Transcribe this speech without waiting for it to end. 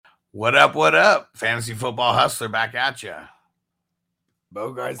What up? What up? Fantasy Football Hustler back at you.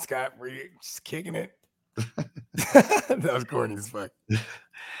 Bogart Scott, were you just kicking it? That was corny as fuck.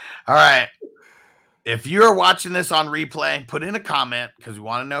 All right. If you're watching this on replay, put in a comment because we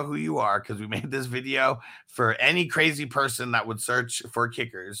want to know who you are, because we made this video for any crazy person that would search for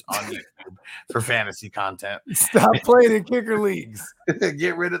kickers on YouTube for fantasy content. Stop playing in kicker leagues.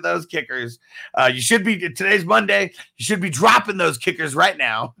 Get rid of those kickers. You should be, today's Monday, you should be dropping those kickers right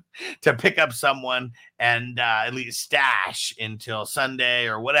now to pick up someone and at least stash until Sunday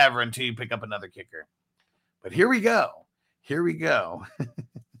or whatever until you pick up another kicker. But here we go. Here we go.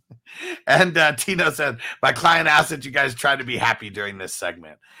 And Tino said, my client asked that you guys try to be happy during this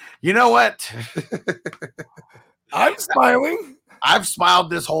segment. You know what? I'm smiling. I've smiled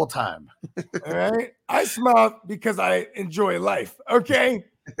this whole time. All right. I smiled because I enjoy life. Okay.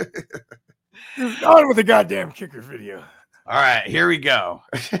 On with the goddamn kicker video. All right, here we go.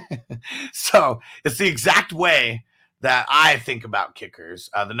 So it's the exact way that I think about kickers.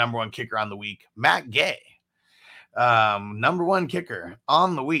 The number one kicker on the week, Matt Gay. Number one kicker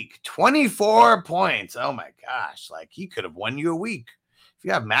on the week, 24 points. Oh my gosh, like he could have won you a week. If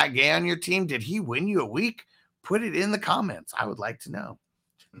you have Matt Gay on your team, did he win you a week? Put it in the comments. I would like to know.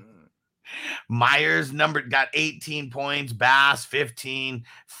 Myers got 18 points, Bass 15,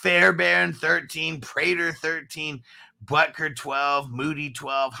 Fairbairn 13, Prater 13, Butker 12, Moody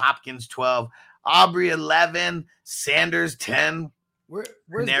 12, Hopkins 12, Aubrey 11, Sanders 10, Where's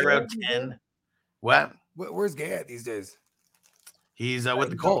Nero Gay 10. What? Where's Gay at these days? He's with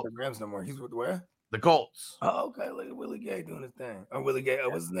the Colts. The Rams no more. He's with where? The Colts. Oh, okay. Look at Willie Gay doing his thing. Oh, Willie Gay.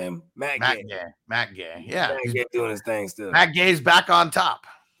 What's his name? Matt Gay. Matt Gay. Yeah. Matt Gay doing his thing still. Matt Gay's back on top.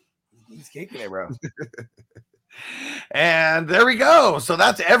 He's kicking it, bro. And there we go. So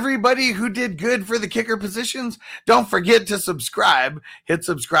that's everybody who did good for the kicker positions. Don't forget to subscribe. Hit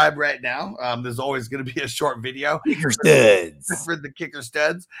subscribe right now. There's always going to be a short video. Kicker studs. For the kicker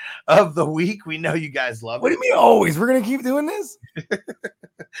studs of the week. We know you guys love it. What do you mean always? We're going to keep doing this?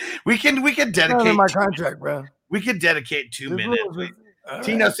 We can dedicate. In my contract, bro. We could dedicate 2 minutes.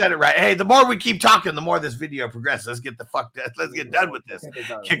 Tino said it right. Hey, the more we keep talking, the more this video progresses. Let's get done with this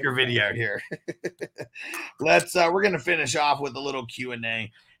kicker video here. We're gonna finish off with a little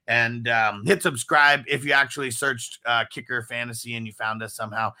Q&A and hit subscribe if you actually searched kicker fantasy and you found us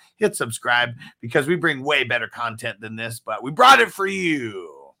somehow. Hit subscribe because we bring way better content than this, but we brought it for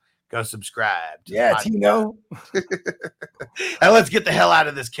you. Go subscribe. Yeah, Tino. And let's get the hell out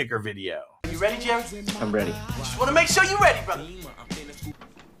of this kicker video. You ready, Jerry? I'm ready. Just want to make sure you're ready, brother.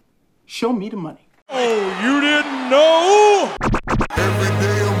 Show me the money. Oh, you didn't know? Every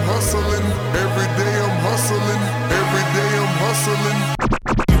day I'm hustling. Every day I'm hustling. Every day I'm hustling.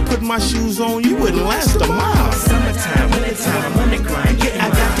 Put my shoes on, you wouldn't last a mile. Summertime, wintertime, I'm on the grind. Yeah, I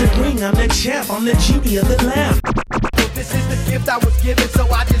got the ring, I'm the champ, I'm the Judy of the lamb. This is the gift I was given, so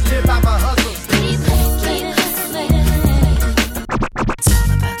I just live by my hustle. It's all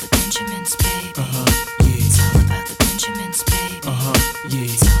about the Benjamins, baby. Yeah. It's all about the Benjamins, baby. Yeah.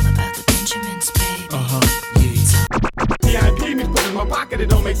 It's all about the Benjamins, baby. Yeah. PIP me put in my pocket, it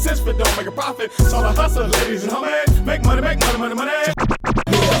don't make sense, but don't make a profit. It's all a hustle, ladies and homies. Make money, money.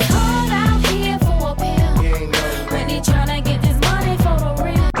 Hold out here for a pill. When he tryna get this money for the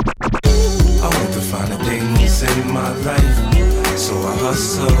real. I want to find the things in my life, so I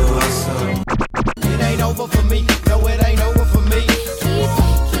hustle. It ain't over for me. No, it ain't over for me.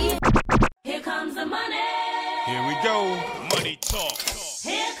 Here comes the money. Here we go. Money talk.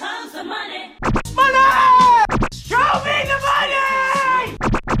 Here comes the money. Show me the money!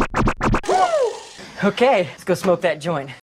 Okay, let's go smoke that joint.